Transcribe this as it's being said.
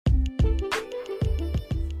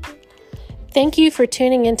Thank you for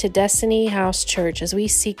tuning into Destiny House Church as we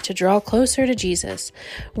seek to draw closer to Jesus.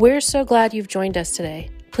 We're so glad you've joined us today.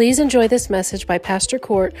 Please enjoy this message by Pastor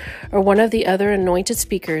Court or one of the other anointed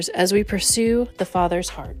speakers as we pursue the Father's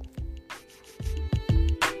heart.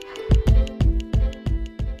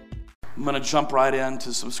 I'm going to jump right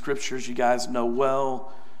into some scriptures you guys know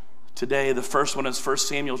well today. The first one is 1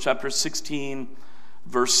 Samuel chapter 16,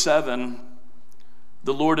 verse 7.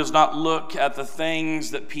 The Lord does not look at the things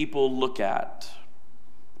that people look at.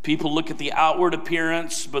 People look at the outward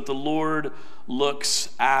appearance, but the Lord looks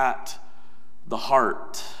at the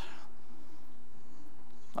heart.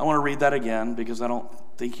 I want to read that again because I don't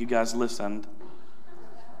think you guys listened.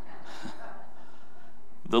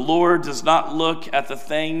 The Lord does not look at the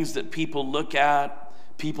things that people look at.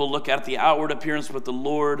 People look at the outward appearance, but the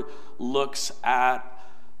Lord looks at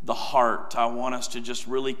the heart. I want us to just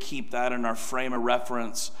really keep that in our frame of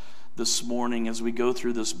reference this morning as we go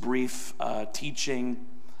through this brief teaching.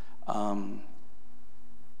 I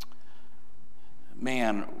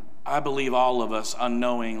believe all of us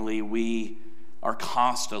unknowingly, we are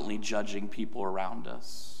constantly judging people around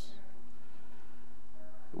us.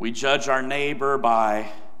 We judge our neighbor by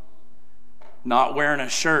not wearing a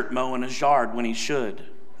shirt mowing his yard when he should.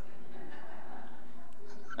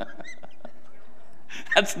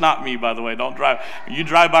 That's not me, by the way. Don't drive. You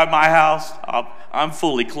drive by my house, I'm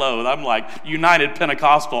fully clothed. I'm like United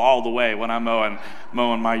Pentecostal all the way when I'm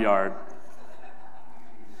mowing my yard.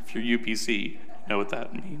 If you're UPC, you know what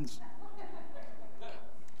that means.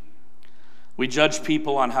 We judge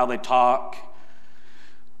people on how they talk.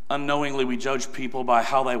 Unknowingly, we judge people by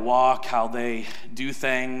how they walk, how they do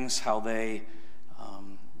things, how they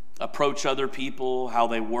approach other people, how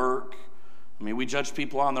they work. I mean, we judge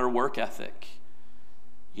people on their work ethic.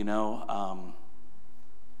 You know,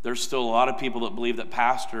 there's still a lot of people that believe that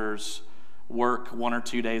pastors work 1 or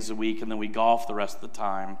 2 days a week and then we golf the rest of the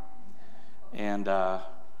time. And, I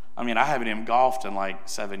haven't even golfed in like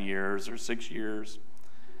 7 years or 6 years.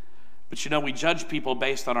 But, you know, we judge people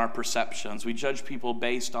based on our perceptions. We judge people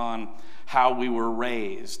based on how we were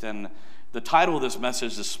raised. And the title of this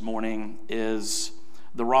message this morning is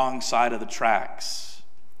The Wrong Side of the Tracks.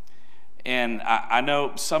 And I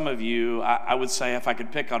know some of you, I would say if I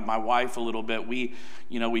could pick on my wife a little bit, we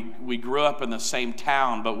grew up in the same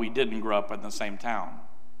town, but we didn't grow up in the same town.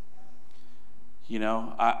 You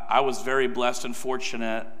know, I was very blessed and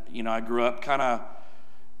fortunate. You know, I grew up kind of,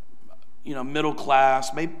 middle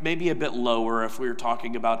class, maybe a bit lower if we were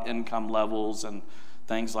talking about income levels and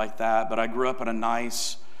things like that. But I grew up in a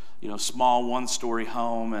nice, small one-story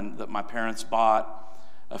home and that my parents bought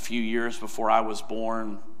a few years before I was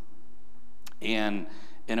born. And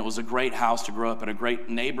it was a great house to grow up in, a great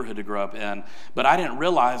neighborhood to grow up in. But I didn't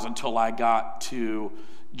realize until I got to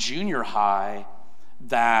junior high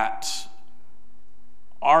that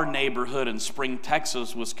our neighborhood in Spring,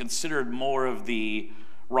 Texas was considered more of the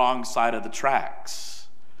wrong side of the tracks.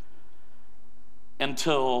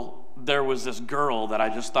 Until there was this girl that I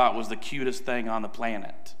just thought was the cutest thing on the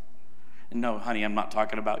planet. And no, honey, I'm not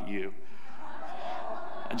talking about you.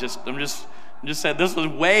 I'm just saying, this was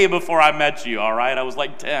way before I met you, all right? I was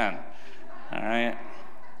like 10, all right?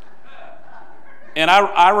 And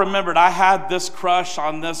I remembered I had this crush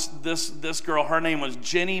on this girl. Her name was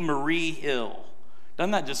Jenny Marie Hill.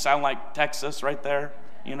 Doesn't that just sound like Texas right there,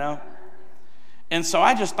 And so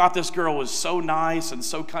I just thought this girl was so nice and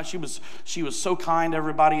so kind. She was so kind to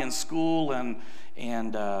everybody in school, and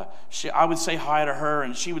I would say hi to her,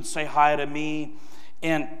 and she would say hi to me.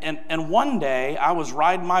 And one day I was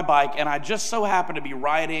riding my bike, and I just so happened to be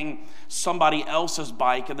riding somebody else's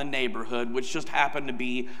bike in the neighborhood, which just happened to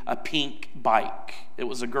be a pink bike. It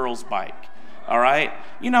was a girl's bike, all right?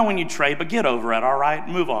 You know when you trade, but get over it, all right?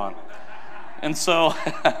 Move on. And so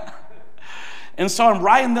I'm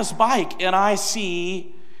riding this bike, and I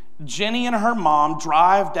see Jenny and her mom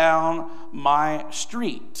drive down my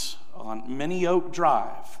street on Minnie Oak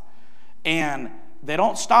Drive. And they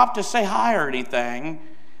don't stop to say hi or anything.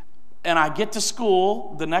 And I get to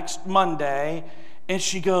school the next Monday, and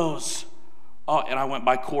she goes, and I went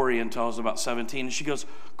by Corey until I was about 17. And she goes,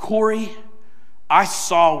 Corey, I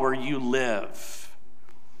saw where you live.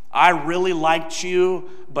 I really liked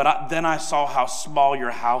you, but then I saw how small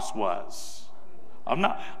your house was. I'm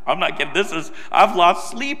not kidding. I've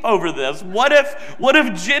lost sleep over this. What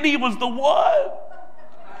if Jenny was the one?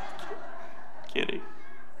 Kidding.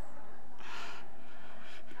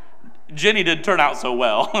 Jenny didn't turn out so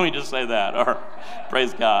well. Let me just say that. Or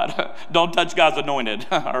praise God. Don't touch God's anointed.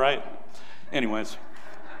 All right? Anyways.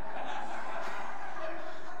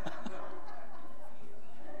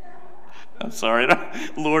 I'm sorry.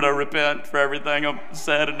 Lord, I repent for everything I've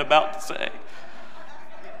said and about to say.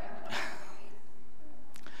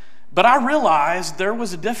 But I realized there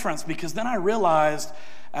was a difference, because then I realized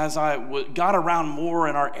as I got around more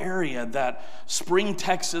in our area that Spring,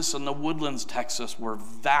 Texas and the Woodlands, Texas were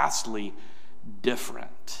vastly different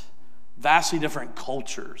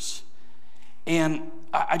cultures. And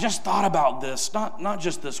I just thought about this, not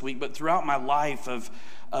just this week, but throughout my life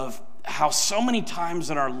of how so many times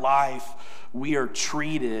in our life we are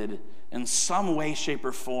treated in some way, shape,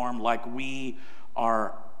 or form like we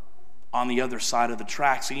are on the other side of the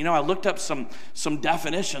tracks. And I looked up some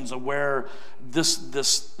definitions of where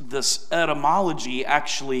this etymology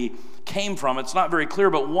actually came from. It's not very clear,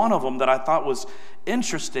 but one of them that I thought was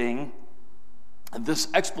interesting, this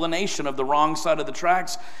explanation of the wrong side of the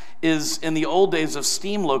tracks, is in the old days of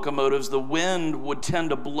steam locomotives, the wind would tend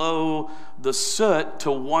to blow the soot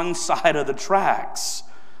to one side of the tracks.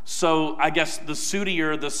 So I guess the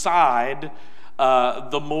sootier the side,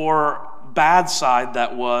 the more bad side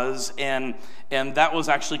that was, and that was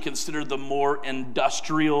actually considered the more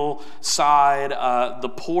industrial side, the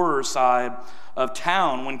poorer side of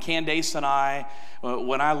town. When Candace and I,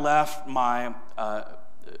 when I left my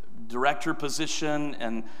director position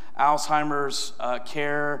in Alzheimer's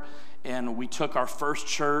care, and we took our first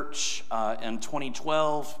church in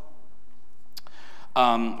 2012,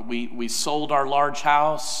 we sold our large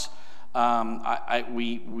house.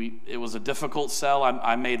 It was a difficult sell.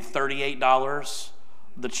 I made $38.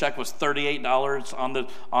 The check was $38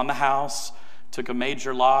 on the house. Took a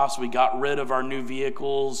major loss. We got rid of our new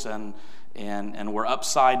vehicles and we're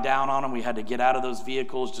upside down on them. We had to get out of those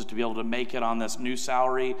vehicles just to be able to make it on this new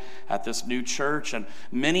salary at this new church. And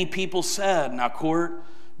many people said, now, Court,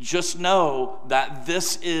 just know that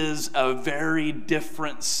this is a very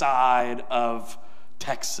different side of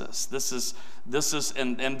Texas. This is,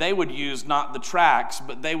 and they would use not the tracks,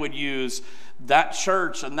 but they would use that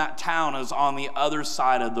church and that town is on the other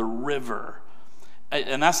side of the river.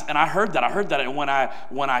 And I heard that. And when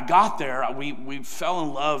I got there, we fell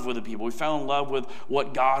in love with the people. We fell in love with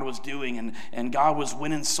what God was doing, and God was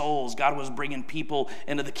winning souls. God was bringing people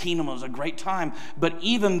into the kingdom. It was a great time. But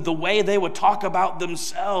even the way they would talk about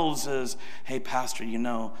themselves is, hey, Pastor,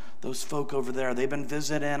 those folk over there, they've been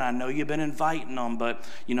visiting. I know you've been inviting them, but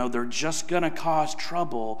they're just going to cause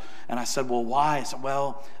trouble. And I said, well, why? I said,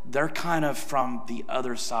 well, they're kind of from the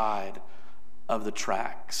other side of the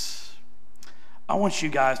tracks. I want you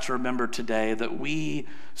guys to remember today that we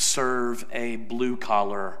serve a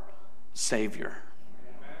blue-collar Savior.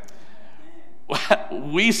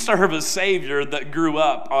 We serve a Savior that grew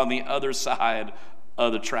up on the other side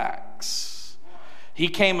of the tracks. He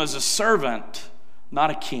came as a servant,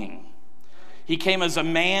 not a king. He came as a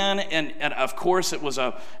man, and of course it was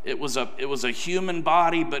a human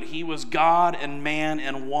body, but he was God and man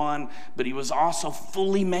in one, but he was also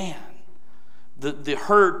fully man. The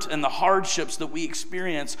hurt and the hardships that we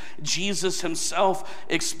experience, Jesus himself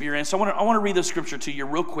experienced. I want to read the scripture to you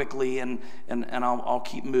real quickly, and I'll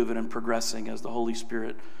keep moving and progressing as the Holy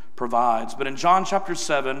Spirit provides. But in John chapter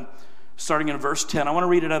 7, starting in verse 10, I want to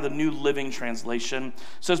read it out of the New Living Translation. It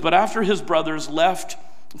says, but after his brothers left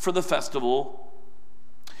for the festival,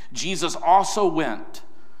 Jesus also went.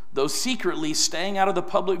 Though secretly staying out of the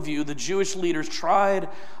public view, the Jewish leaders tried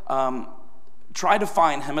to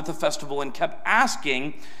find him at the festival and kept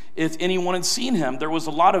asking if anyone had seen him. There was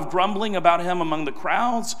a lot of grumbling about him among the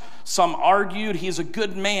crowds. Some argued he's a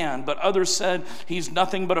good man, but others said he's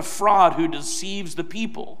nothing but a fraud who deceives the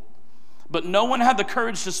people. But no one had the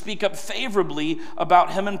courage to speak up favorably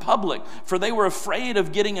about him in public, for they were afraid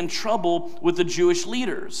of getting in trouble with the Jewish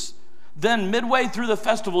leaders. Then midway through the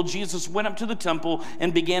festival, Jesus went up to the temple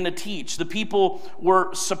and began to teach. The people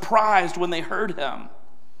were surprised when they heard him.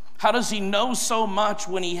 How does he know so much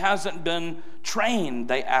when he hasn't been trained?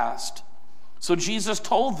 They asked. So Jesus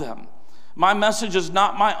told them, my message is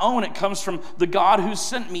not my own. It comes from the God who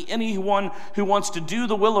sent me. Anyone who wants to do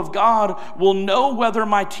the will of God will know whether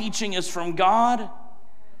my teaching is from God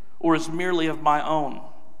or is merely of my own.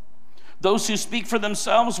 Those who speak for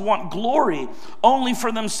themselves want glory only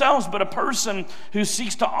for themselves, but a person who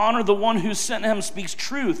seeks to honor the one who sent him speaks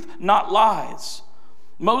truth, not lies.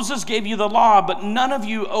 Moses gave you the law, but none of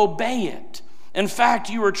you obey it. In fact,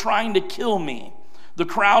 you are trying to kill me. The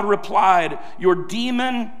crowd replied, you're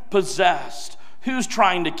demon-possessed. Who's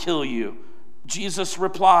trying to kill you? Jesus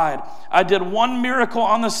replied, I did one miracle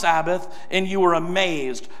on the Sabbath, and you were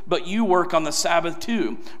amazed, but you work on the Sabbath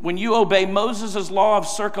too. When you obey Moses' law of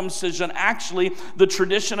circumcision, actually, the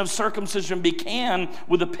tradition of circumcision began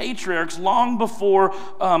with the patriarchs long before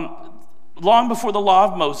the law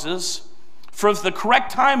of Moses. For if the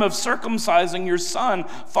correct time of circumcising your son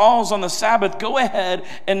falls on the Sabbath, go ahead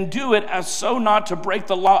and do it, as so not to break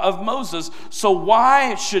the law of Moses. So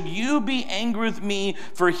why should you be angry with me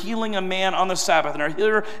for healing a man on the Sabbath? And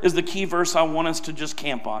here is the key verse I want us to just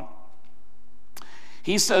camp on.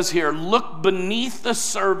 He says here, look beneath the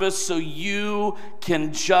surface so you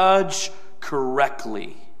can judge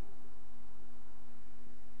correctly.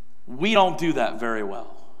 We don't do that very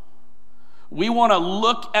well. We want to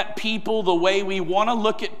look at people the way we want to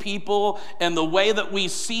look at people, and the way that we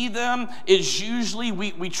see them is usually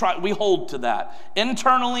we hold to that.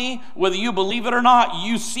 Internally, whether you believe it or not,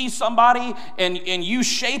 you see somebody and you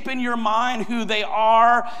shape in your mind who they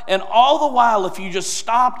are, and all the while, if you just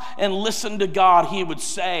stopped and listened to God, He would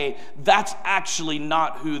say, that's actually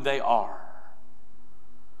not who they are.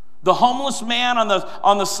 The homeless man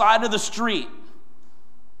on the side of the street,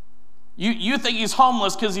 You think he's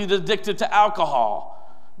homeless because he's addicted to alcohol,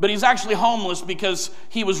 but he's actually homeless because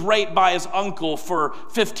he was raped by his uncle for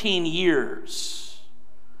 15 years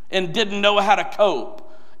and didn't know how to cope.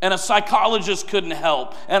 And a psychologist couldn't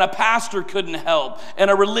help, and a pastor couldn't help, and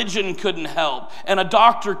a religion couldn't help, and a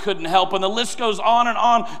doctor couldn't help, and the list goes on and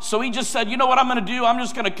on. So he just said, you know what I'm going to do? I'm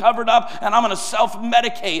just going to cover it up, and I'm going to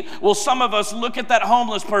self-medicate. Well, some of us look at that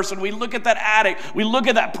homeless person, we look at that addict, we look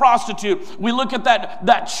at that prostitute, we look at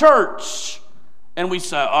that church, and we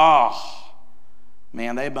say, oh,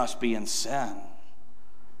 man, they must be in sin.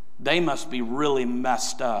 They must be really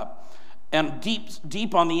messed up. And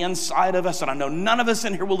deep on the inside of us, and I know none of us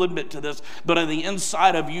in here will admit to this, but on the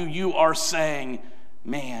inside of you, you are saying,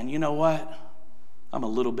 man, you know what? I'm a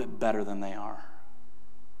little bit better than they are.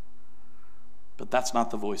 But that's not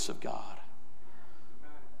the voice of God.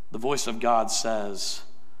 The voice of God says,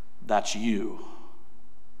 that's you.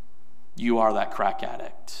 You are that crack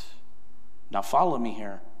addict. Now follow me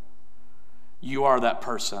here. You are that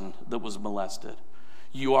person that was molested.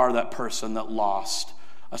 You are that person that lost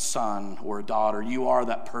a son or a daughter. You are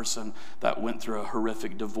that person that went through a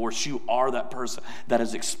horrific divorce. You are that person that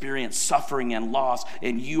has experienced suffering and loss.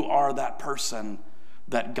 And you are that person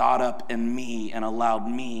that got up in me and allowed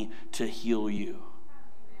me to heal you.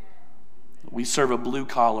 We serve a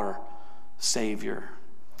blue-collar Savior.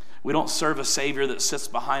 We don't serve a Savior that sits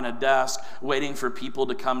behind a desk waiting for people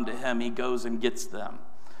to come to Him. He goes and gets them.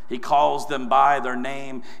 He calls them by their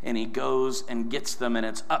name, and He goes and gets them. And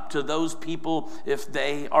it's up to those people, if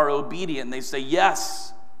they are obedient, and they say,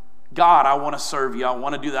 yes, God, I want to serve you. I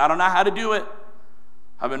want to do that. I don't know how to do it.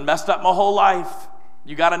 I've been messed up my whole life.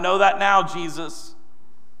 You got to know that now, Jesus.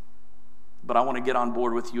 But I want to get on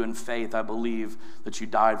board with you in faith. I believe that you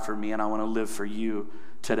died for me, and I want to live for you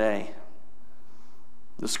today.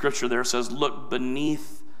 The scripture there says, look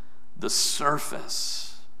beneath the surface.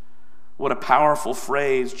 What a powerful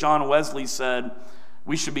phrase. John Wesley said,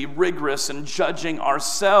 we should be rigorous in judging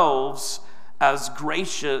ourselves as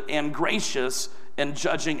gracious in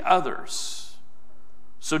judging others.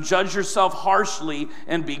 So judge yourself harshly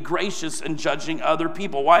and be gracious in judging other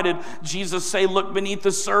people. Why did Jesus say, look beneath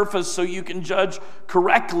the surface so you can judge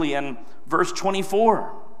correctly in verse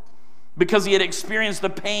 24? Because He had experienced the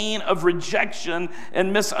pain of rejection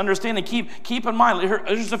and misunderstanding. Keep in mind,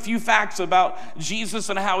 here's a few facts about Jesus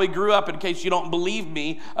and how He grew up, in case you don't believe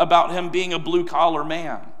me, about Him being a blue-collar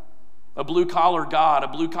man, a blue-collar God, a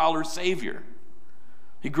blue-collar Savior.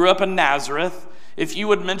 He grew up in Nazareth. If you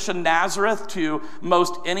would mention Nazareth to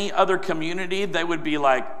most any other community, they would be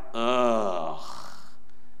like, ugh,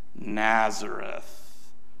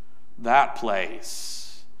 Nazareth, that place.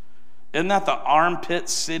 Isn't that the armpit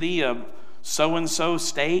city of so-and-so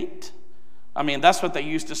state? I mean, that's what they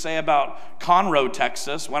used to say about Conroe,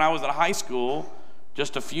 Texas. When I was in high school,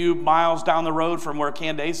 just a few miles down the road from where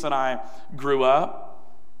Candace and I grew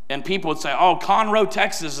up, and people would say, oh, Conroe,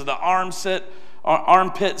 Texas is the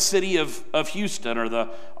armpit city of Houston, or the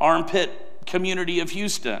armpit community of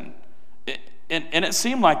Houston. And it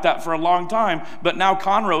seemed like that for a long time, but now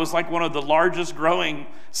Conroe is like one of the largest growing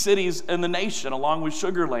cities in the nation, along with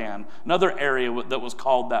Sugar Land, another area that was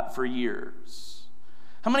called that for years.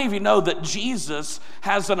 How many of you know that Jesus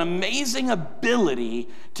has an amazing ability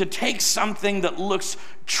to take something that looks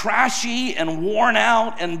trashy and worn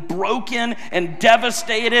out and broken and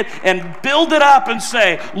devastated and build it up and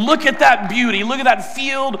say, look at that beauty, look at that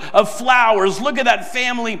field of flowers, look at that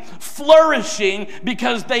family flourishing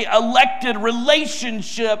because they elected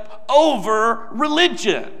relationship over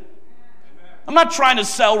religion. I'm not trying to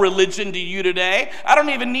sell religion to you today. I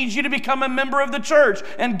don't even need you to become a member of the church.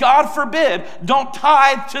 And God forbid, don't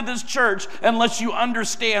tithe to this church unless you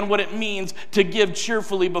understand what it means to give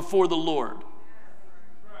cheerfully before the Lord.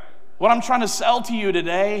 What I'm trying to sell to you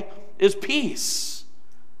today is peace.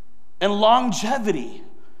 and longevity.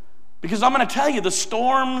 Because I'm going to tell you, the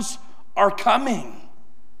storms are coming.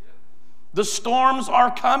 The storms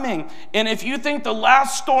are coming. And if you think the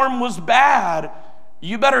last storm was bad,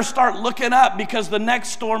 you better start looking up, because the next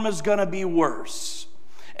storm is going to be worse.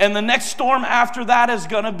 And the next storm after that is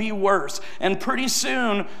going to be worse. And pretty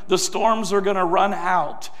soon, the storms are going to run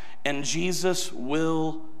out, and Jesus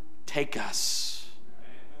will take us.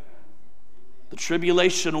 The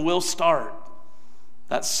tribulation will start.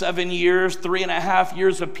 That 7 years, 3.5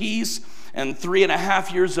 years of peace, and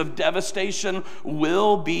 3.5 years of devastation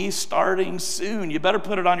will be starting soon. You better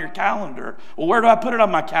put it on your calendar. Well, where do I put it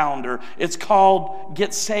on my calendar? It's called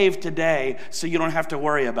Get Saved Today, so you don't have to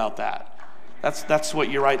worry about that. That's what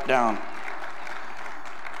you write down.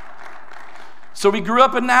 So we grew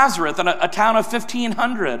up in Nazareth, in a town of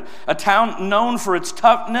 1,500, a town known for its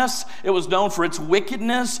toughness. It was known for its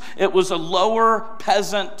wickedness. It was a lower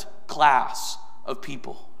peasant class of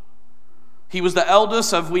people. He was the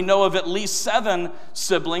eldest of, we know of at least 7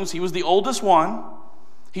 siblings. He was the oldest one.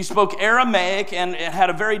 He spoke Aramaic, and it had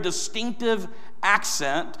a very distinctive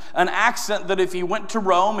accent, an accent that if he went to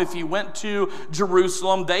Rome, if he went to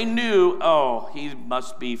Jerusalem, they knew, oh, he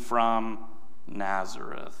must be from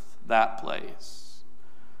Nazareth, that place.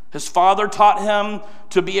 His father taught him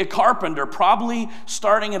to be a carpenter, probably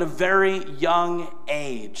starting at a very young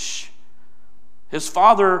age. His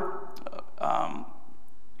father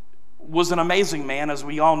was an amazing man, as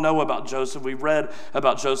we all know about Joseph. We've read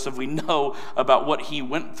about Joseph. We know about what he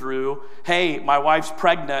went through. Hey, my wife's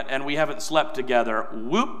pregnant and we haven't slept together.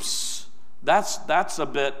 Whoops, that's a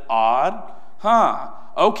bit odd. Huh,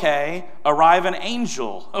 okay, arrive an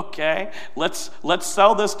angel. Okay, let's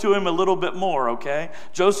sell this to him a little bit more, okay?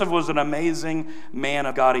 Joseph was an amazing man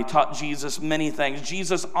of God. He taught Jesus many things.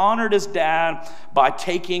 Jesus honored his dad by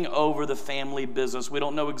taking over the family business. We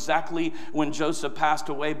don't know exactly when Joseph passed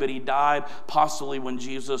away, but he died possibly when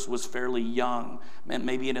Jesus was fairly young,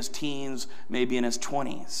 maybe in his teens, maybe in his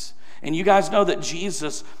 20s. And you guys know that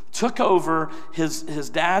Jesus took over his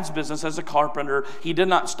dad's business as a carpenter. He did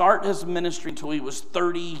not start his ministry until he was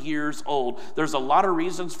 30 years old. There's a lot of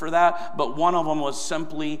reasons for that, but one of them was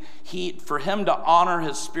simply for him to honor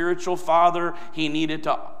his spiritual father, he needed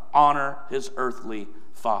to honor his earthly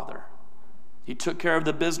father. He took care of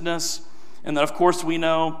the business, and then of course we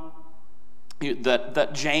know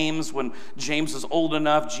that James, when James is old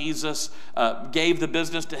enough, Jesus gave the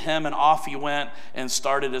business to him, and off he went and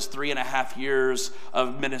started his 3.5 years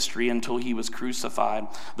of ministry until he was crucified.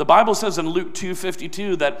 The Bible says in Luke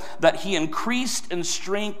 2:52 that he increased in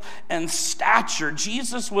strength and stature.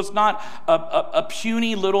 Jesus was not a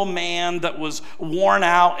puny little man that was worn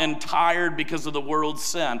out and tired because of the world's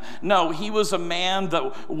sin. No, he was a man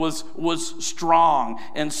that was strong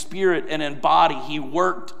in spirit and in body. He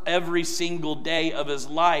worked every single day of his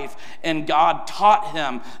life, and God taught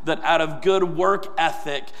him that out of good work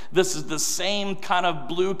ethic, this is the same kind of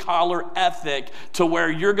blue collar ethic to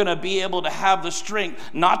where you're going to be able to have the strength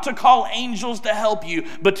not to call angels to help you,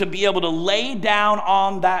 but to be able to lay down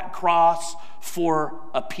on that cross for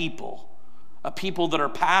a people that are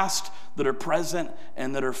past, that are present,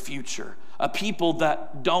 and that are future. A people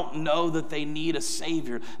that don't know that they need a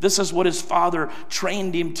Savior. This is what his father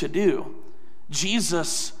trained him to do.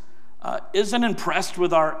 Jesus isn't impressed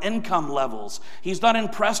with our income levels. He's not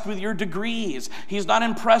impressed with your degrees. He's not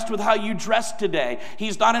impressed with how you dress today.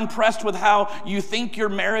 He's not impressed with how you think your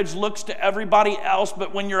marriage looks to everybody else,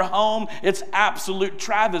 but when you're home, it's absolute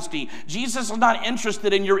travesty. Jesus is not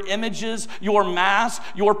interested in your images, your mass,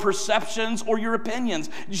 your perceptions, or your opinions.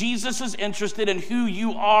 Jesus is interested in who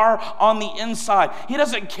you are on the inside. He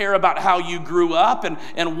doesn't care about how you grew up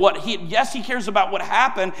and what yes, he cares about what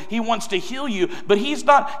happened. He wants to heal you, but he's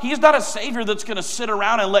not a Savior that's going to sit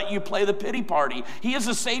around and let you play the pity party. He is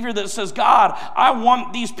a Savior that says, God, I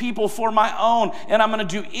want these people for my own, and I'm going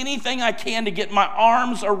to do anything I can to get my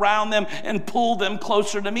arms around them and pull them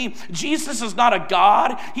closer to me. Jesus is not a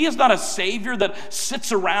God. He is not a Savior that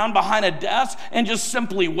sits around behind a desk and just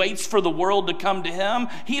simply waits for the world to come to him.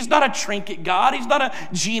 He's not a trinket God. He's not a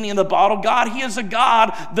genie in the bottle God. He is a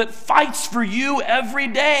God that fights for you every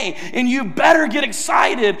day, and you better get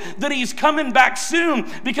excited that he's coming back soon,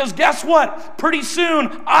 because guess what? Pretty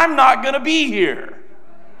soon, I'm not going to be here.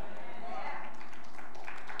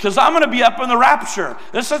 Because I'm going to be up in the rapture.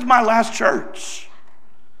 This is my last church.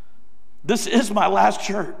 This is my last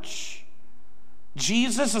church.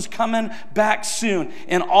 Jesus is coming back soon.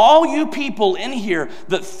 And all you people in here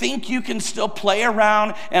that think you can still play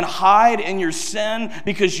around and hide in your sin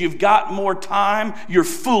because you've got more time, you're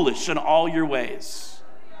foolish in all your ways.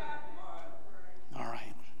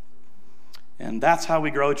 And that's how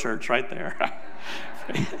we grow church, right there.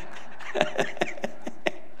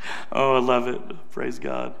 Oh, I love it. Praise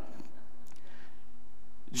God.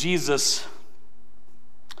 Jesus,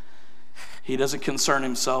 he doesn't concern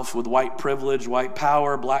himself with white privilege, white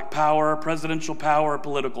power, black power, presidential power,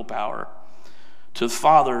 political power. To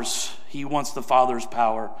fathers, he wants the Father's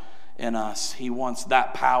power in us. He wants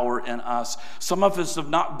that power in us. Some of us have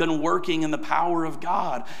not been working in the power of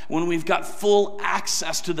God. When we've got full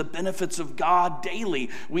access to the benefits of God daily,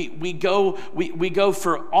 we go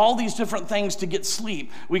for all these different things to get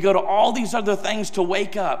sleep. We go to all these other things to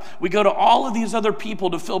wake up. We go to all of these other people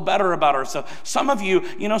to feel better about ourselves. Some of you,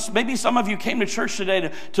 maybe some of you came to church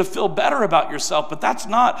today to feel better about yourself, but that's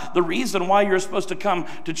not the reason why you're supposed to come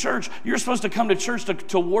to church. You're supposed to come to church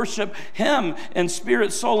to worship him in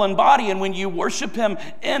spirit, soul, and body. And when you worship him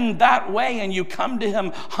in that way and you come to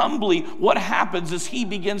him humbly, what happens is he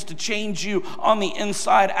begins to change you on the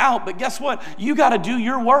inside out. But guess what? You got to do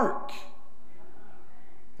your work.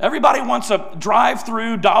 Everybody wants a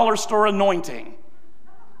drive-through dollar store anointing.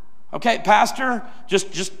 Okay, pastor,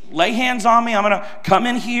 just lay hands on me. I'm going to come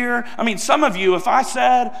in here. I mean, some of you, if I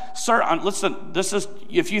said, sir, listen,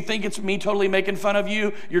 if you think it's me totally making fun of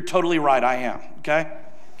you, you're totally right. I am, okay?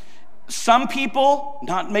 Some people,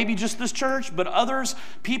 not maybe just this church, but others,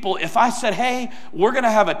 people, if I said, hey, we're going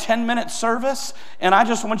to have a 10-minute service, and I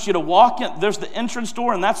just want you to walk in, there's the entrance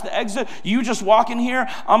door, and that's the exit. You just walk in here.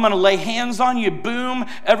 I'm going to lay hands on you. Boom.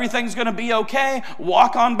 Everything's going to be okay.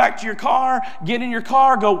 Walk on back to your car. Get in your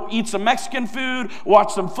car. Go eat some Mexican food.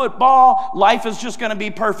 Watch some football. Life is just going to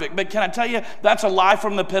be perfect. But can I tell you, that's a lie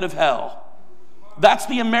from the pit of hell. That's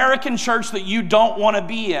the American church that you don't want to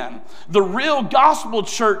be in. The real gospel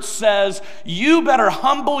church says you better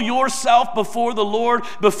humble yourself before the Lord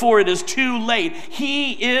before it is too late.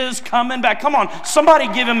 He is coming back. Come on, somebody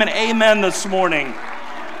give him an amen this morning.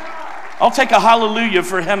 I'll take a hallelujah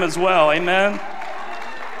for him as well. Amen.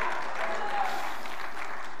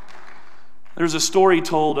 There's a story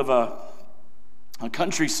told of a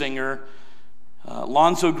country singer,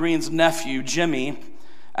 Lonzo Green's nephew, Jimmy,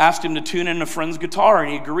 asked him to tune in a friend's guitar, and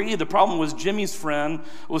he agreed. The problem was Jimmy's friend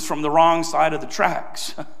was from the wrong side of the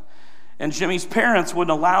tracks. And Jimmy's parents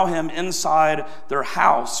wouldn't allow him inside their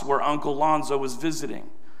house where Uncle Lonzo was visiting.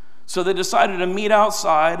 So they decided to meet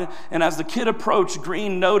outside, and as the kid approached,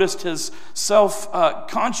 Green noticed his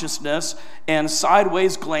self-consciousness and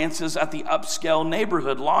sideways glances at the upscale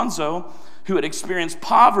neighborhood. Lonzo, who had experienced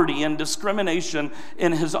poverty and discrimination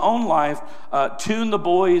in his own life, tuned the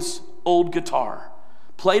boy's old guitar,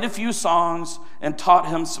 played a few songs, and taught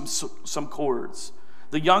him some chords.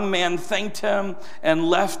 The young man thanked him and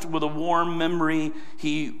left with a warm memory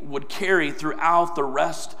he would carry throughout the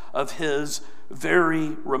rest of his very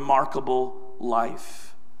remarkable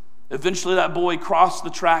life. Eventually, that boy crossed the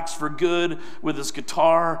tracks for good with his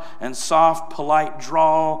guitar and soft, polite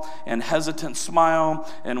drawl and hesitant smile,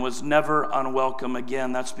 and was never unwelcome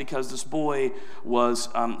again. That's because this boy was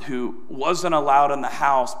who wasn't allowed in the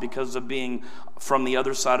house because of being from the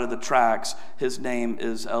other side of the tracks. His name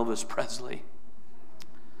is Elvis Presley.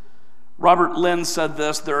 Robert Lynn said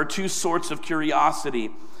this: there are two sorts of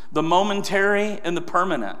curiosity, the momentary and the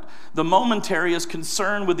permanent. The momentary is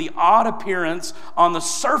concerned with the odd appearance on the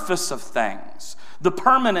surface of things. The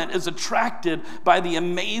permanent is attracted by the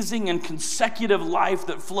amazing and consecutive life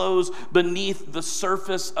that flows beneath the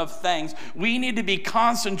surface of things. We need to be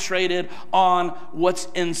concentrated on what's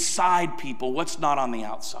inside people, what's not on the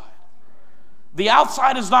outside. The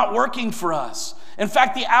outside is not working for us. In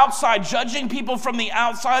fact, the outside, judging people from the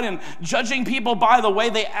outside and judging people by the way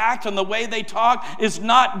they act and the way they talk, is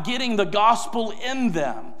not getting the gospel in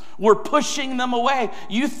them. We're pushing them away.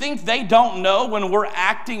 You think they don't know when we're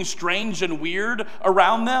acting strange and weird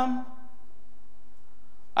around them?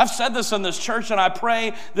 I've said this in this church, and I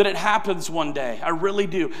pray that it happens one day. I really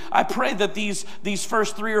do. I pray that these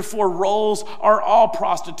first 3 or 4 rows are all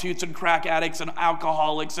prostitutes and crack addicts and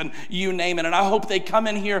alcoholics and you name it. And I hope they come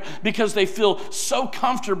in here because they feel so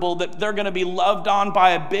comfortable that they're going to be loved on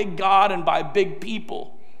by a big God and by big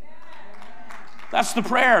people. That's the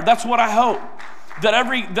prayer. That's what I hope. That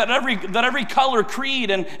every color,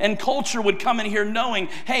 creed, and culture would come in here knowing,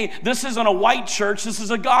 hey, this isn't a white church, this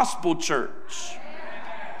is a gospel church.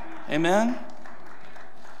 Amen?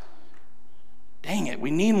 Dang it,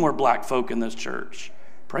 we need more black folk in this church.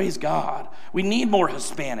 Praise God. We need more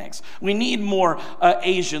Hispanics. We need more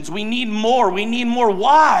Asians. We need more.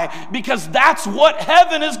 Why? Because that's what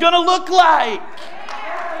heaven is going to look like.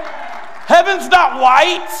 Heaven's not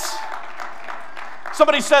white.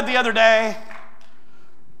 Somebody said the other day,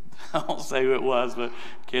 I won't say who it was, but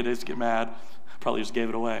kids get mad. Probably just gave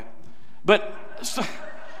it away. But...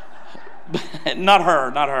 not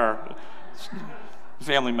her.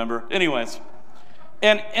 family member. Anyways,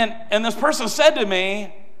 and this person said to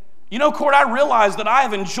me, you know, Court, I realize that I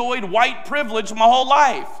have enjoyed white privilege my whole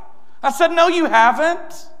life. I said, no, you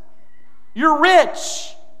haven't. You're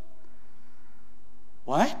rich.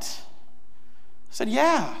 What? I said,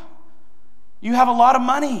 yeah. You have a lot of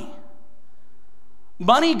money.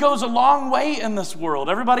 Money goes a long way in this world.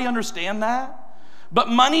 Everybody understand that? But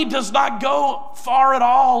money does not go far at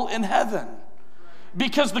all in heaven.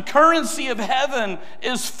 Because the currency of heaven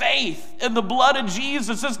is faith in the blood of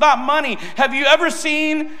Jesus. It's not money. Have you ever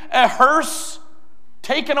seen a hearse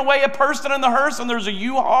taking away a person in the hearse and there's a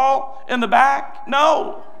U-Haul in the back?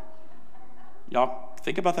 No. Y'all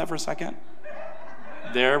think about that for a second.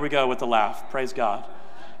 There we go with the laugh. Praise God.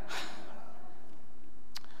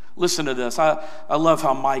 Listen to this. I love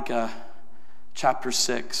how Micah chapter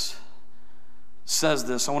 6 says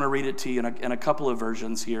this. I want to read it to you in a couple of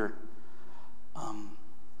versions here.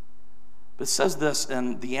 But it says this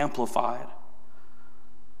in the Amplified.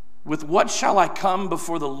 With what shall I come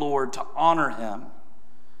before the Lord to honor him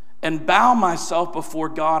and bow myself before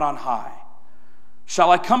God on high? Shall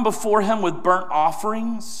I come before him with burnt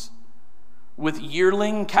offerings, with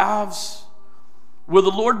yearling calves? Will the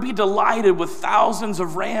Lord be delighted with thousands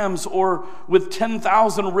of rams or with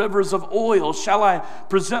 10,000 rivers of oil? Shall I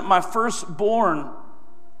present my firstborn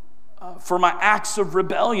for my acts of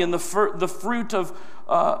rebellion, the fruit of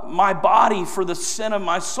my body for the sin of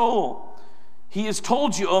my soul? He has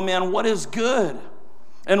told you, oh man, what is good?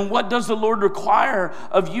 And what does the Lord require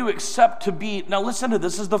of you except to be, now listen to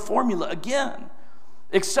this is the formula again,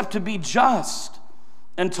 except to be just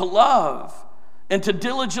and to love and to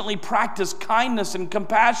diligently practice kindness and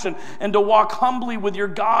compassion and to walk humbly with your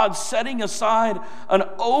God, setting aside an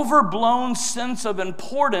overblown sense of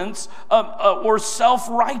importance or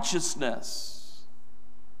self-righteousness.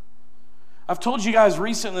 I've told you guys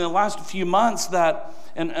recently in the last few months that,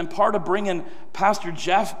 and part of bringing Pastor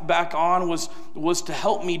Jeff back on was to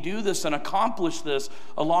help me do this and accomplish this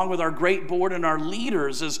along with our great board and our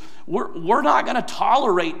leaders, is we're not going to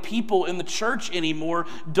tolerate people in the church anymore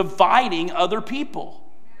dividing other people.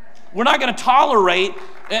 We're not going to tolerate,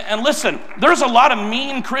 and listen, there's a lot of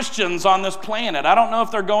mean Christians on this planet. I don't know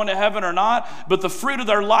if they're going to heaven or not, but the fruit of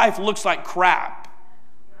their life looks like crap.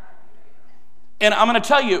 And I'm going to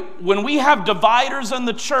tell you, when we have dividers in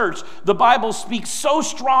the church, the Bible speaks so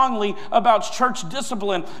strongly about church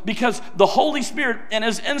discipline because the Holy Spirit and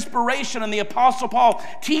his inspiration and the Apostle Paul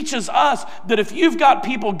teaches us that if you've got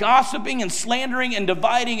people gossiping and slandering and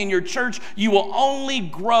dividing in your church, you will only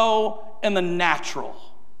grow in the natural.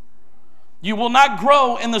 You will not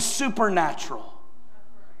grow in the supernatural.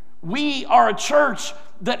 We are a church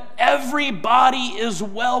that everybody is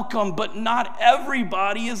welcome, but not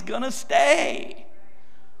everybody is going to stay.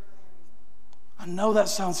 I know that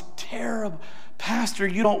sounds terrible. Pastor,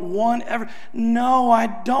 you don't want No, I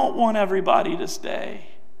don't want everybody to stay.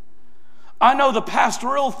 I know the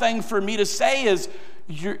pastoral thing for me to say is,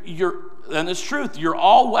 and it's truth, you're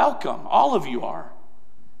all welcome. All of you are.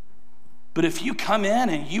 But if you come in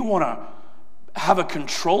and you want to have a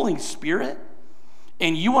controlling spirit,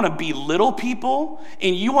 and you want to belittle people,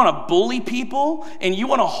 and you want to bully people, and you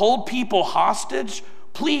want to hold people hostage,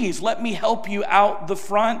 please let me help you out the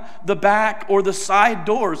front, the back, or the side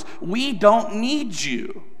doors. We don't need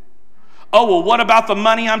you. Oh, well, what about the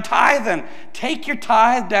money I'm tithing? Take your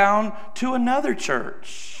tithe down to another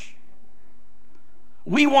church.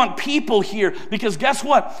 We want people here because guess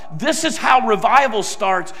what? This is how revival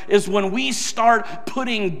starts, is when we start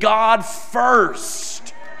putting God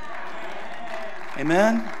first.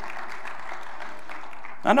 Amen?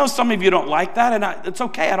 I know some of you don't like that, and it's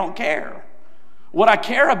okay. I don't care. What I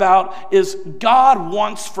care about is God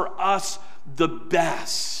wants for us the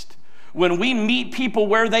best. When we meet people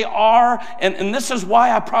where they are, and this is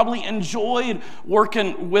why I probably enjoyed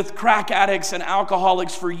working with crack addicts and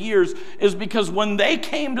alcoholics for years, is because when they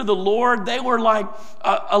came to the Lord, they were like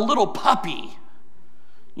a little puppy.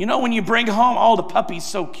 You know when you bring home, oh, the puppy's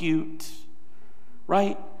so cute,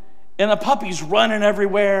 right? And the puppy's running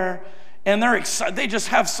everywhere, and they're excited. They just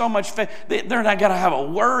have so much faith. They're not going to have a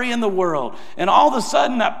worry in the world. And all of a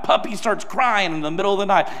sudden, that puppy starts crying in the middle of the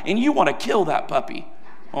night, and you want to kill that puppy.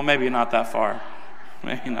 Well, maybe not that far.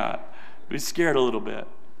 Maybe not. Be scared a little bit.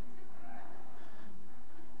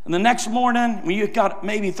 And the next morning, when you've got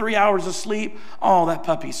maybe 3 hours of sleep, oh, that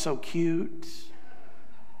puppy's so cute.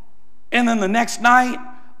 And then the next night,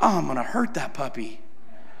 oh, I'm going to hurt that puppy.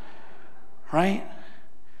 Right?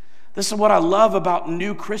 This is what I love about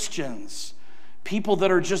new Christians. People that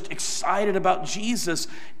are just excited about Jesus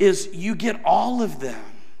is you get all of them.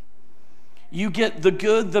 You get the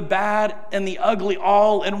good, the bad, and the ugly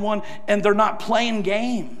all in one, and they're not playing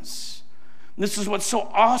games. This is what's so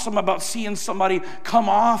awesome about seeing somebody come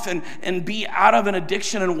off and be out of an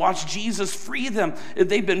addiction and watch Jesus free them.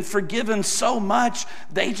 They've been forgiven so much,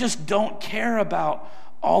 they just don't care about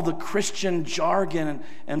all the Christian jargon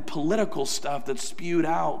and political stuff that's spewed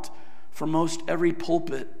out from most every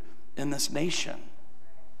pulpit in this nation.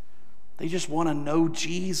 They just want to know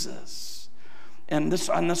Jesus. And this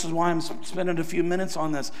is why I'm spending a few minutes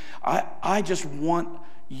on this. I just want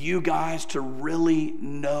you guys to really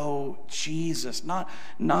know Jesus, not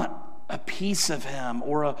a piece of him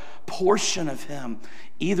or a portion of him.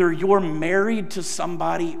 Either you're married to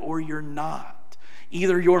somebody or you're not.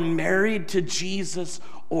 Either you're married to Jesus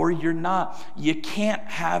or you're not. You can't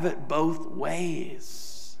have it both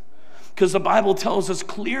ways. Because the Bible tells us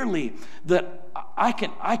clearly that I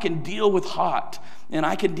can deal with hot and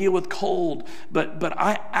I can deal with cold, but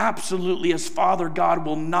I absolutely, as Father God,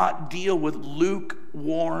 will not deal with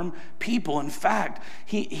lukewarm people. In fact,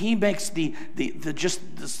 he makes the just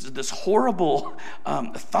this horrible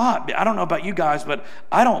thought. I don't know about you guys, but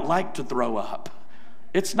I don't like to throw up.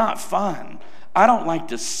 It's not fun. I don't like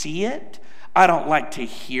to see it. I don't like to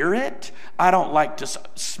hear it. I don't like to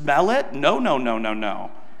smell it.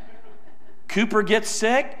 No. Cooper gets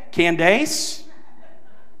sick. Candace?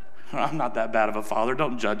 I'm not that bad of a father.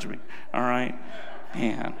 Don't judge me. All right?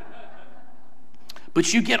 Man.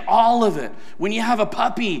 But you get all of it. When you have a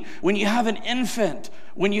puppy, when you have an infant,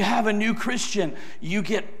 when you have a new Christian, you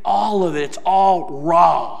get all of it. It's all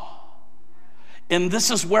raw. And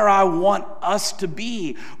this is where I want us to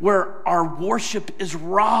be, where our worship is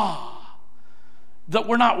raw. That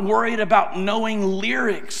we're not worried about knowing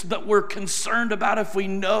lyrics, that we're concerned about if we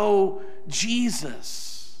know Jesus.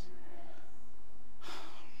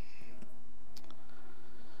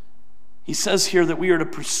 He says here that we are to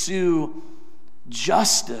pursue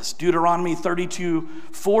justice. Deuteronomy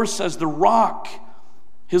 32:4 says, the rock,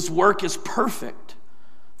 his work is perfect,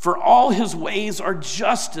 for all his ways are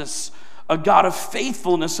justice, a God of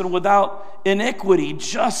faithfulness and without iniquity.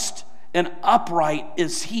 Just and upright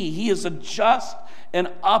is he. He is a just and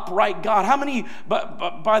upright God. How many,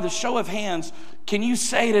 by the show of hands, can you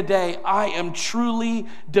say today, I am truly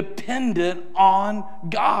dependent on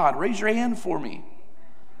God? Raise your hand for me.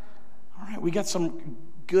 All right, we got some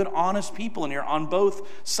good, honest people in here on both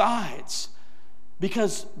sides.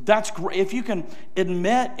 Because that's great. If you can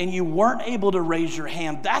admit and you weren't able to raise your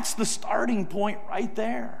hand, that's the starting point right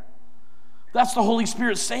there. That's the Holy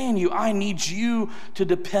Spirit saying to you, I need you to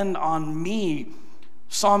depend on me.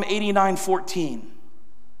 Psalm 89:14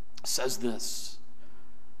 says this: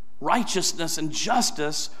 righteousness and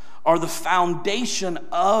justice are the foundation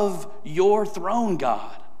of your throne,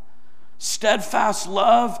 God. Steadfast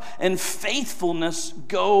love and faithfulness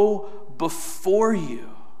go before you.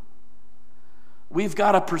 We've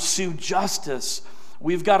got to pursue justice.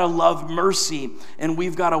 We've got to love mercy, and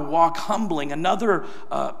we've got to walk humbling. Another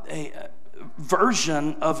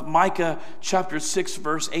version of Micah chapter 6,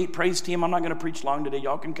 verse 8. Praise team, I'm not going to preach long today.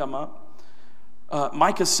 Y'all can come up.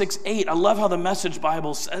 Micah 6:8. I love how the Message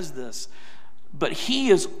Bible says this. But he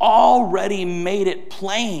has already made it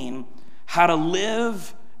plain how to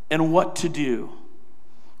live and what to do.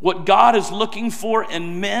 What God is looking for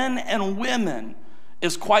in men and women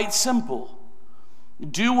is quite simple.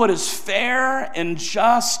 Do what is fair and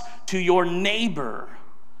just to your neighbor.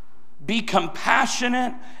 Be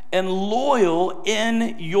compassionate and loyal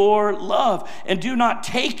in your love. And do not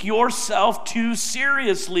take yourself too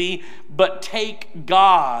seriously, but take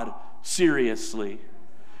God seriously.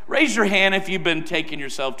 Raise your hand if you've been taking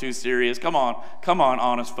yourself too serious. Come on,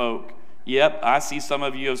 honest folk. Yep, I see some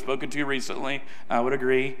of you have spoken to recently. I would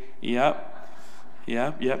agree. Yep.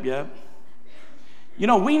 You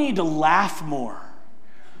know, we need to laugh more.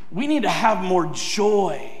 We need to have more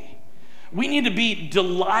joy. We need to be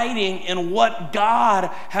delighting in what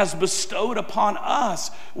God has bestowed upon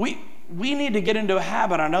us. We need to get into a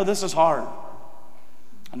habit. I know this is hard.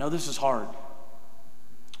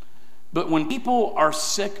 But when people are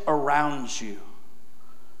sick around you,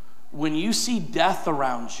 when you see death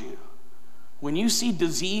around you, when you see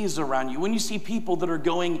disease around you, when you see people that are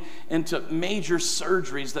going into major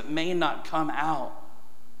surgeries that may not come out,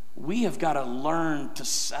 we have got to learn to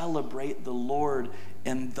celebrate the Lord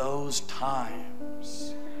in those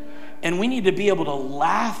times. And we need to be able to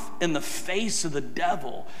laugh in the face of the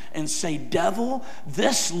devil and say, devil,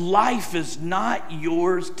 this life is not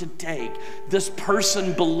yours to take. This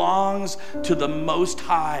person belongs to the Most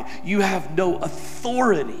High. You have no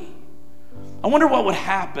authority. I wonder what would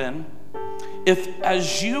happen if,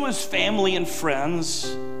 as you as family and friends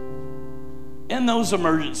in those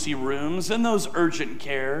emergency rooms, in those urgent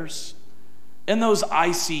cares, in those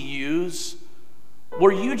ICUs,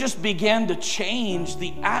 where you just began to change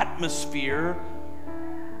the atmosphere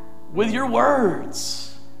with your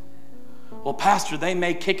words. Well, Pastor, they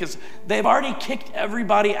may kick us. They've already kicked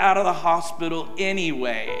everybody out of the hospital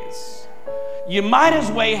anyways. You might as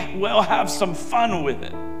well have some fun with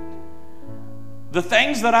it. The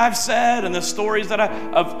things that I've said and the stories that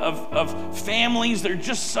of families, they're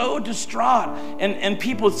just so distraught. And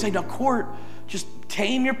people would say, now, Court, just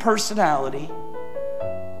tame your personality.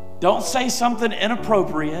 Don't say something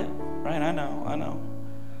inappropriate. Right, I know.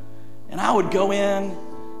 And I would go in,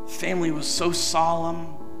 family was so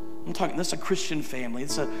solemn. I'm talking, this is a Christian family.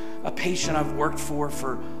 It's a patient I've worked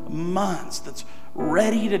for months that's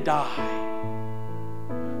ready to die.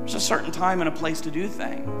 There's a certain time and a place to do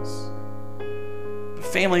things. The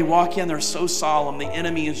family walk in, they're so solemn. The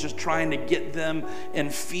enemy is just trying to get them in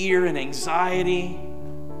fear and anxiety.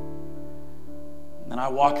 And I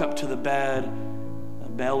walk up to the bed,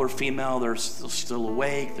 male or female, they're still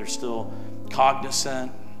awake, they're still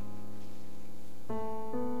cognizant.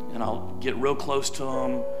 And I'll get real close to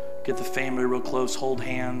them, get the family real close, hold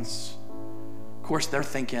hands. Of course, they're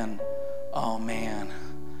thinking, oh man,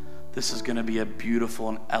 this is going to be a beautiful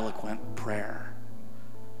and eloquent prayer.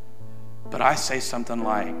 But I say something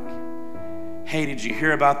like, hey, did you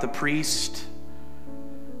hear about the priest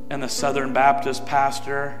and the Southern Baptist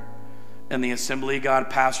pastor and the Assembly of God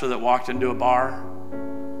pastor that walked into a bar?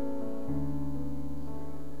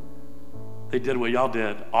 They did what y'all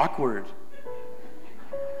did. Awkward.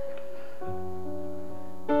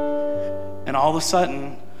 And all of a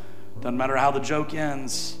sudden, doesn't matter how the joke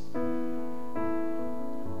ends,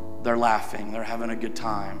 they're laughing. They're having a good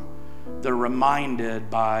time. They're reminded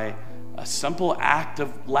by a simple act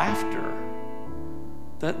of laughter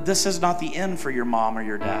that this is not the end for your mom or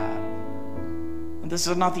your dad. This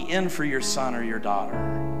is not the end for your son or your daughter.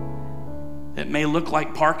 It may look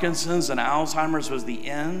like Parkinson's and Alzheimer's was the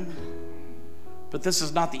end, but this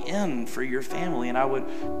is not the end for your family. And I would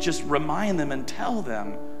just remind them and tell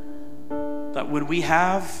them that when we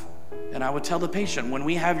have, and I would tell the patient, when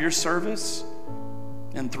we have your service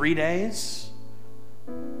in 3 days,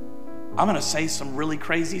 I'm going to say some really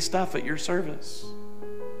crazy stuff at your service.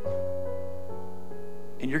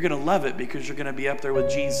 And you're going to love it because you're going to be up there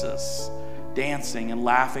with Jesus, dancing and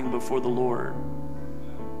laughing before the Lord.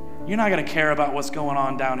 You're not going to care about what's going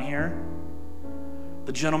on down here.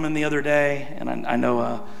 The gentleman the other day, and I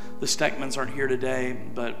know the Steckmans aren't here today,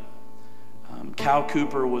 but Cal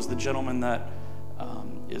Cooper was the gentleman that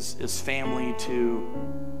is family to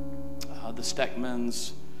the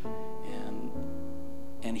Steckmans,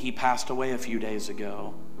 and he passed away a few days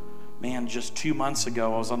ago. Man, just 2 months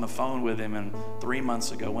ago, I was on the phone with him, and 3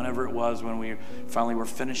 months ago, whenever it was, when we finally were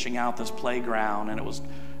finishing out this playground, and it was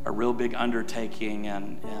a real big undertaking,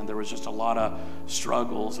 and there was just a lot of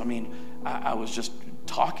struggles. I mean, I was just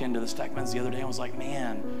talking to the Steckmans the other day, and I was like,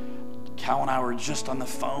 man, Cal and I were just on the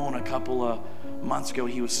phone a couple of months ago.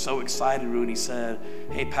 He was so excited when he said,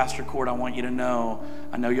 hey, Pastor Court, I want you to know,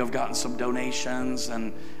 I know y'all have gotten some donations,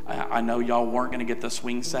 and I know y'all weren't going to get the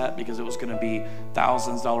swing set because it was going to be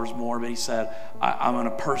thousands of dollars more, but he said, I'm going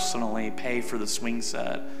to personally pay for the swing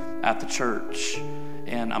set at the church,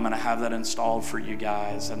 and I'm going to have that installed for you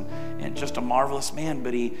guys. And just a marvelous man,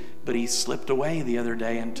 but he slipped away the other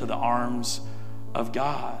day into the arms of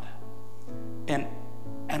God. And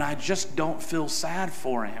I just don't feel sad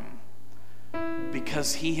for him,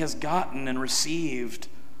 because he has gotten and received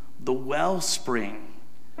the wellspring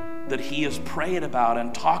that he has prayed about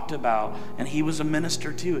and talked about, and he was a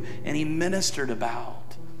minister too, and he ministered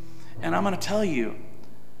about. And I'm going to tell you,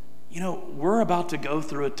 we're about to go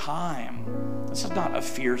through a time. This is not a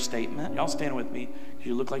fear statement. Y'all stand with me.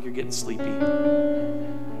 You look like you're getting sleepy.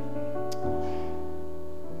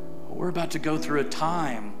 We're about to go through a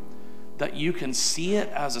time that you can see it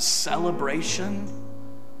as a celebration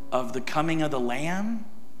of the coming of the Lamb,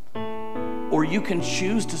 or you can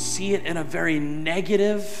choose to see it in a very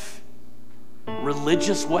negative,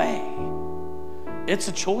 religious way. It's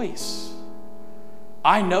a choice.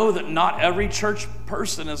 I know that not every church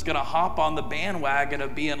person is going to hop on the bandwagon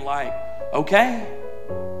of being like, okay,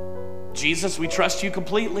 Jesus, we trust you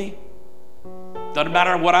completely. Doesn't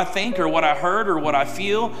matter what I think or what I heard or what I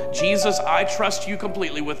feel. Jesus, I trust you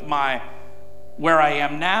completely with where I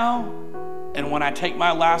am now. And when I take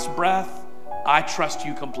my last breath, I trust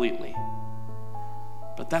you completely.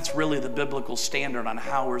 But that's really the biblical standard on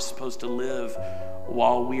how we're supposed to live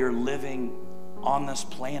while we are living on this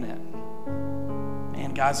planet.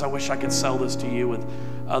 Man, guys, I wish I could sell this to you with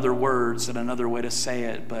other words and another way to say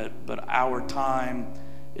it, but our time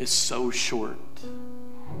is so short.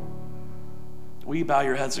 Will you bow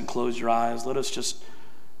your heads and close your eyes? Let us just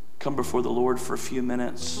come before the Lord for a few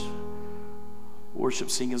minutes. Worship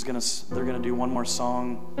team is they're gonna do one more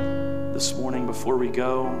song this morning before we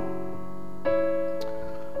go.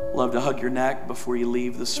 Love to hug your neck before you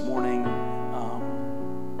leave this morning.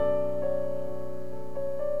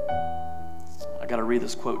 I got to read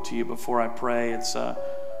this quote to you before I pray. It's a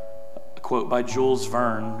quote by Jules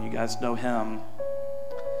Verne. You guys know him.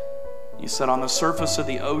 He said, "On the surface of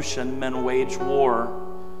the ocean, men wage war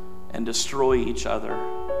and destroy each other.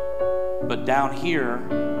 But down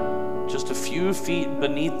here, just a few feet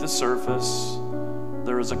beneath the surface,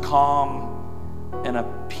 there is a calm and a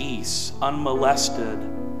peace unmolested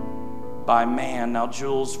by man." Now,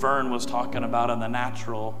 Jules Verne was talking about in the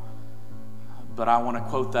natural, but I want to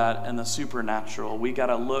quote that in the supernatural. We got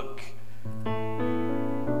to look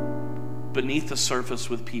beneath the surface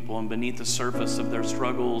with people and beneath the surface of their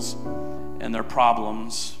struggles and their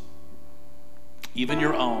problems, even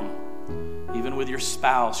your own, even with your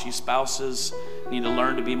spouse. You spouses need to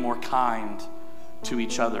learn to be more kind to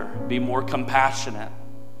each other, be more compassionate.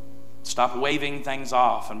 Stop waving things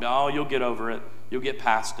off and be, "Oh, you'll get over it. You'll get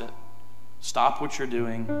past it." Stop what you're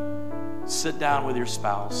doing. Sit down with your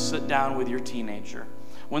spouse. Sit down with your teenager.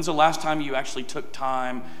 When's the last time you actually took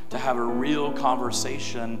time to have a real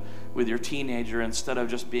conversation with your teenager instead of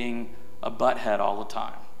just being a butthead all the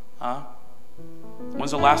time? Huh?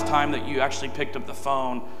 When's the last time that you actually picked up the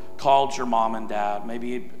phone, called your mom and dad,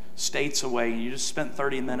 maybe states away, and you just spent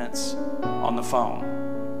 30 minutes on the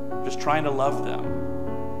phone, just trying to love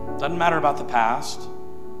them? Doesn't matter about the past.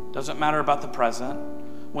 Doesn't matter about the present.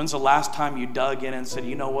 When's the last time you dug in and said,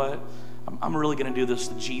 "You know what? I'm really going to do this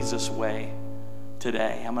the Jesus way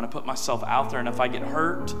today. I'm going to put myself out there, and if I get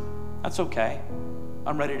hurt, that's okay.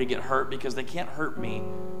 I'm ready to get hurt because they can't hurt me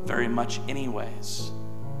very much anyways.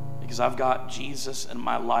 Because I've got Jesus in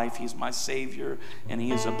my life. He's my Savior, and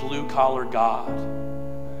He is a blue-collar God.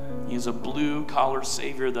 He is a blue-collar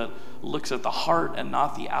Savior that looks at the heart and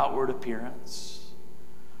not the outward appearance."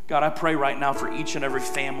 God, I pray right now for each and every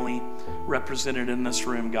family represented in this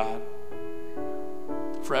room, God.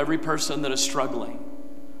 For every person that is struggling.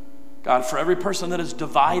 God, for every person that is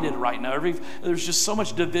divided right now. There's just so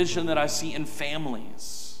much division that I see in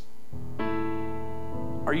families.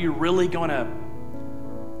 Are you really going to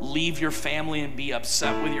leave your family and be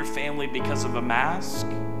upset with your family because of a mask?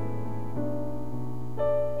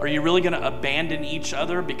 Are you really going to abandon each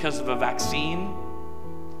other because of a vaccine?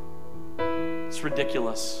 It's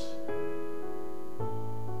ridiculous.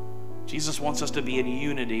 Jesus wants us to be in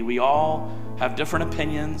unity. We all have different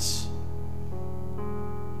opinions.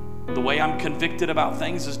 The way I'm convicted about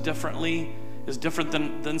things is different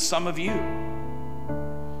than some of you.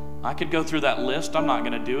 I could go through that list. I'm not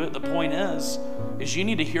going to do it. The point is you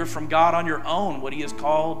need to hear from God on your own what He has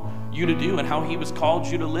called you to do and how He has called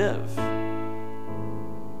you to live.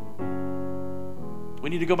 We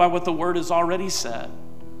need to go by what the Word has already said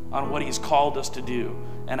on what He's called us to do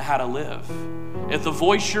and how to live. If the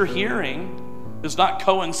voice you're hearing does not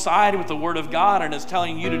coincide with the Word of God and is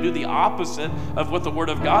telling you to do the opposite of what the Word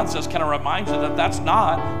of God says, can I remind you that that's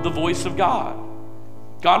not the voice of God?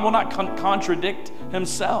 God will not contradict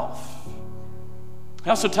Himself. He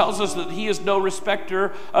also tells us that He is no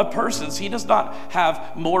respecter of persons. He does not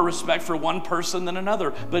have more respect for one person than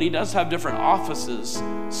another, but He does have different offices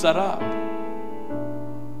set up.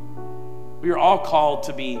 We are all called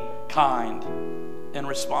to be kind and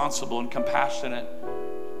responsible and compassionate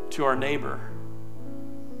to our neighbor.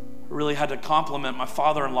 I really had to compliment my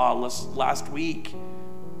father-in-law last week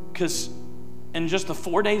because in just the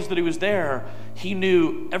 4 days that he was there, he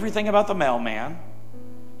knew everything about the mailman.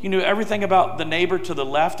 He knew everything about the neighbor to the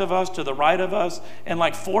left of us, to the right of us, and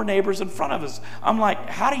like 4 neighbors in front of us. I'm like,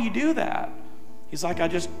 how do you do that? He's like,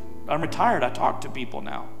 I'm retired. I talk to people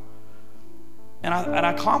now. And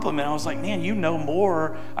I compliment. I was like, man, you know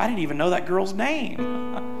more. I didn't even know that girl's name.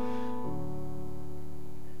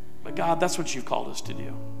 But God, that's what You've called us to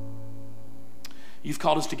do. You've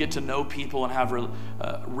called us to get to know people and have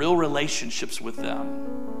real relationships with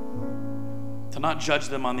them. To not judge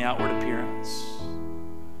them on the outward appearance.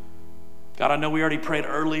 God, I know we already prayed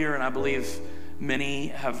earlier, and I believe many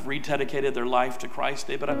have rededicated their life to Christ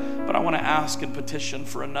today, but I want to ask and petition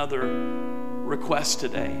for another request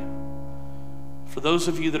today. For those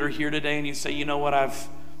of you that are here today and you say, you know what,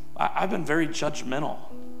 I've been very judgmental.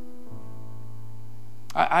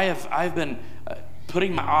 I've been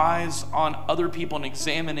putting my eyes on other people and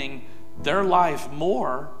examining their life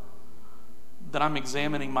more than I'm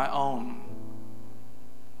examining my own.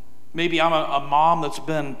 Maybe I'm a mom that's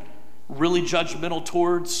been really judgmental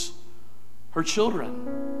towards her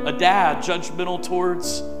children. A dad judgmental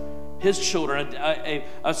towards his children.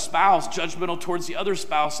 A spouse judgmental towards the other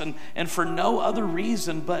spouse, and for no other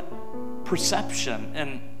reason but perception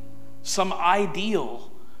and some ideal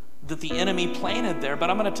that the enemy planted there.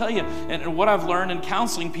 But I'm going to tell you, and what I've learned in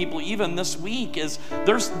counseling people even this week is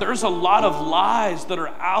there's a lot of lies that are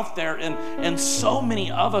out there, and so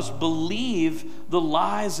many of us believe the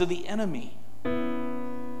lies of the enemy.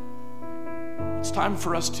 It's time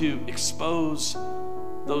for us to expose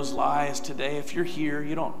those lies today. If you're here,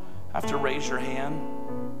 you don't have to raise your hand.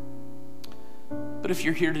 But if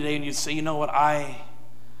you're here today and you say, you know what,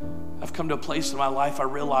 I've come to a place in my life I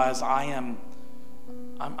realize I'm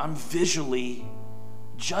visually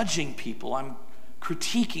judging people, I'm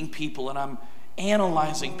critiquing people, and I'm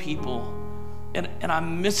analyzing people, and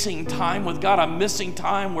I'm missing time with God. I'm missing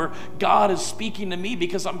time where God is speaking to me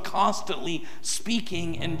because I'm constantly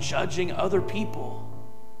speaking and judging other people.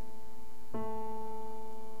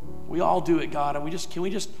 We all do it, God, and can we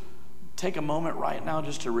just take a moment right now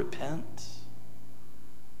just to repent?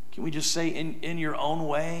 Can we just say in your own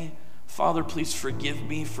way, Father, please forgive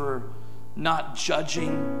me for not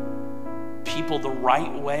judging people the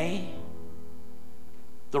right way?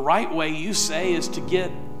 The right way, you say, is to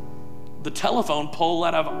get the telephone pole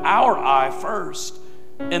out of our eye first,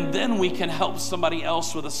 and then we can help somebody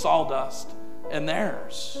else with the sawdust in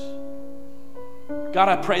theirs. God,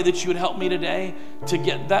 I pray that you would help me today to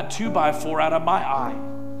get that 2x4 out of my eye.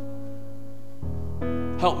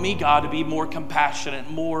 Help me, God, to be more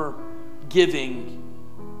compassionate, more giving,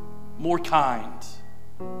 more kind.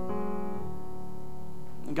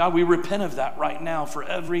 And God, we repent of that right now for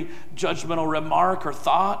every judgmental remark or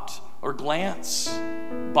thought or glance,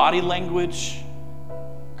 body language.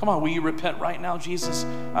 Come on, will you repent right now, Jesus?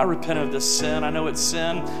 I repent of this sin. I know it's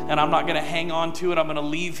sin, and I'm not going to hang on to it. I'm going to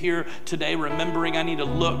leave here today remembering I need to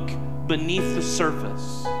look beneath the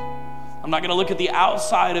surface. I'm not going to look at the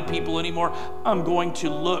outside of people anymore. I'm going to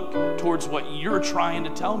look towards what you're trying to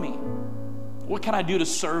tell me. What can I do to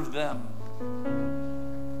serve them?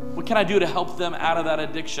 What can I do to help them out of that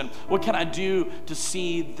addiction? What can I do to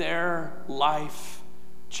see their life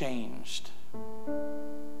changed?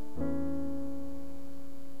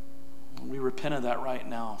 We repent of that right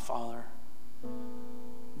now, Father.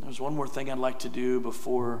 There's one more thing I'd like to do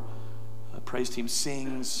before the praise team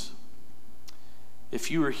sings. If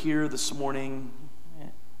you are here this morning,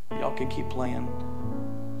 y'all can keep playing.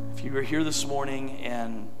 If you are here this morning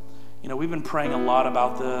and, we've been praying a lot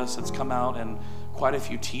about this. It's come out in quite a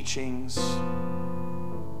few teachings.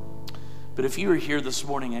 But if you are here this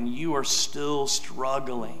morning and you are still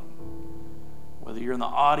struggling, whether you're in the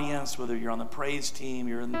audience, whether you're on the praise team,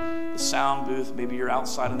 you're in the sound booth, maybe you're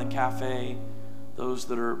outside in the cafe, those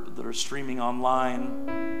that are streaming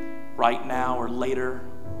online right now or later.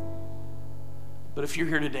 But if you're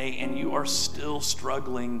here today and you are still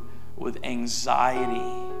struggling with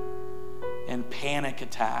anxiety and panic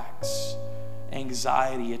attacks,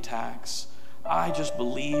 anxiety attacks, I just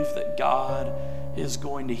believe that God is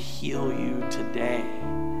going to heal you today.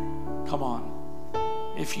 Come on.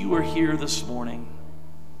 If you are here this morning,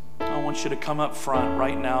 I want you to come up front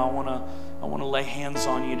right now. I want to lay hands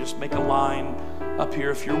on you. Just make a line up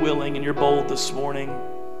here if you're willing and you're bold this morning.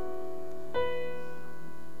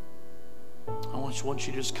 I want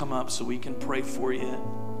you to just come up so we can pray for you.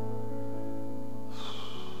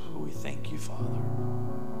 We thank you, Father.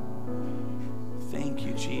 Thank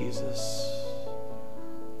you, Jesus.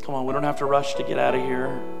 Come on, we don't have to rush to get out of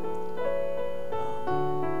here.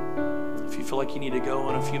 If you feel like you need to go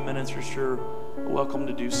in a few minutes, you're sure welcome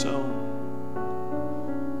to do so.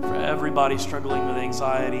 For everybody struggling with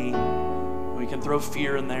anxiety, we can throw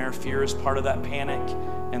fear in there. Fear is part of that panic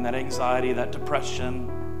and that anxiety, that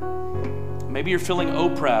depression. Maybe you're feeling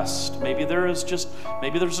oppressed. Maybe there's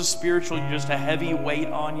a spiritual, just a heavy weight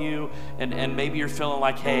on you, and maybe you're feeling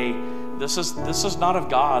like, hey, this is not of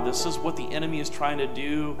God. This is what the enemy is trying to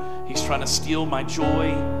do. He's trying to steal my joy.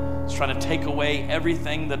 He's trying to take away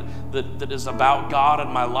everything that is about God in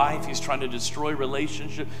my life. He's trying to destroy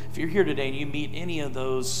relationship. If you're here today and you meet any of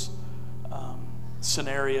those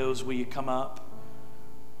scenarios, will you come up?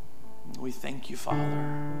 We thank you,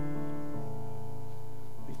 Father.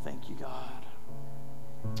 We thank you, God.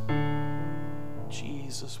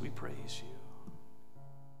 Jesus, we praise you.